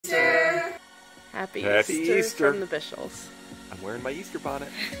Happy Easter Easter from the Bishels. I'm wearing my Easter bonnet.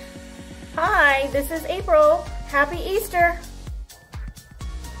 Hi, this is April. Happy Easter.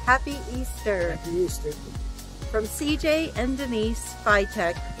 Happy Easter. Happy Easter. From CJ and Denise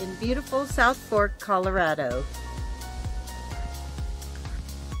Phytech in beautiful South Fork, Colorado.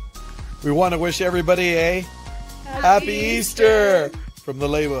 We want to wish everybody a Happy Easter from the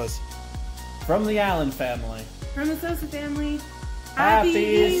Labas. From the Allen family. From the Sosa family. Happy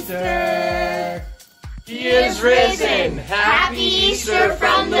Easter! He is risen! Happy Easter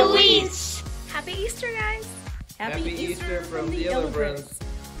from the Wheats! Happy Easter, guys. Happy Easter from the Illibrands.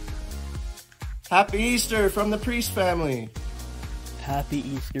 Happy Easter from the Priest family. Happy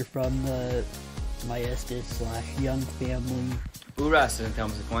Easter from the Maestas/Young family. Hoorah, St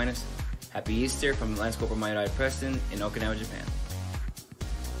Thomas Aquinas. Happy Easter from Lance Corporal Maidai Preston in Okinawa, Japan.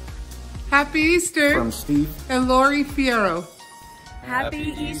 Happy Easter From Steve and Lori Fierro.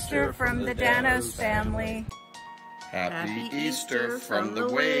 Happy Easter from the Danos family. Happy Easter from the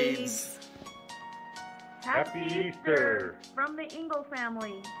Wades. Happy Easter from the Ingle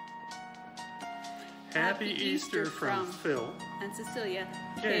family. Happy Easter from Phil and Cecilia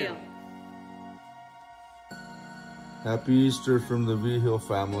Kale. Happy Easter from the Vigil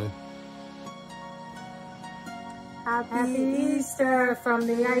family. Happy Easter from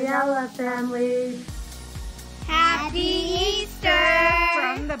the Ayala family. Happy Easter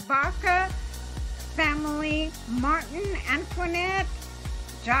from the Baca family, Martin, Antoinette,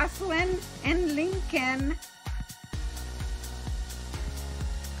 Jocelyn, and Lincoln.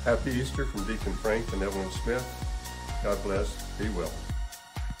 Happy Easter from Deacon Frank and Evelyn Smith. God bless. Be well.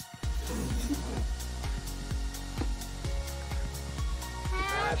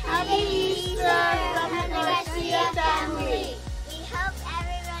 Happy Easter from the Garcia family. We hope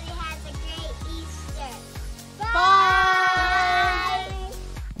everybody has a great Easter. Bye!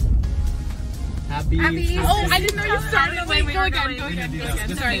 Happy Easter. Oh, I didn't know you started. Wait, go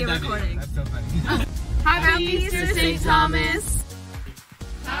again. Sorry, you're recording. That's so funny. Happy Easter, St. Thomas.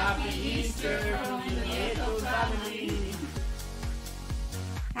 Happy Easter from the Nieto family.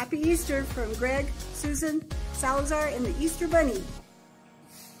 Happy Easter from Greg, Susan, Salazar, and the Easter Bunny.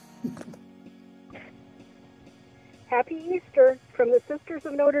 Happy Easter from the Sisters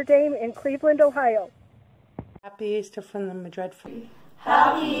of Notre Dame in Cleveland, Ohio. Happy Easter from the Madrid family.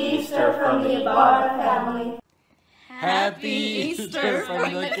 Happy Easter from the Ibarra family. Happy Easter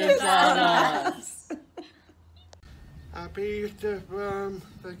from the Quintanas. Happy Easter from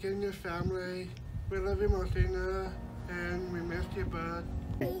the Kenya family. We love you, Martina, and we miss you, bud.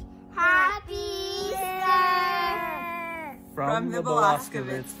 Happy Easter from the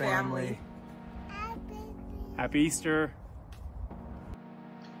Velasquez family. Happy Easter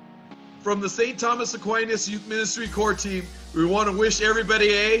From the St Thomas Aquinas Youth Ministry Core Team, we want to wish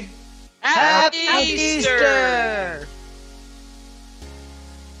everybody a Happy Easter!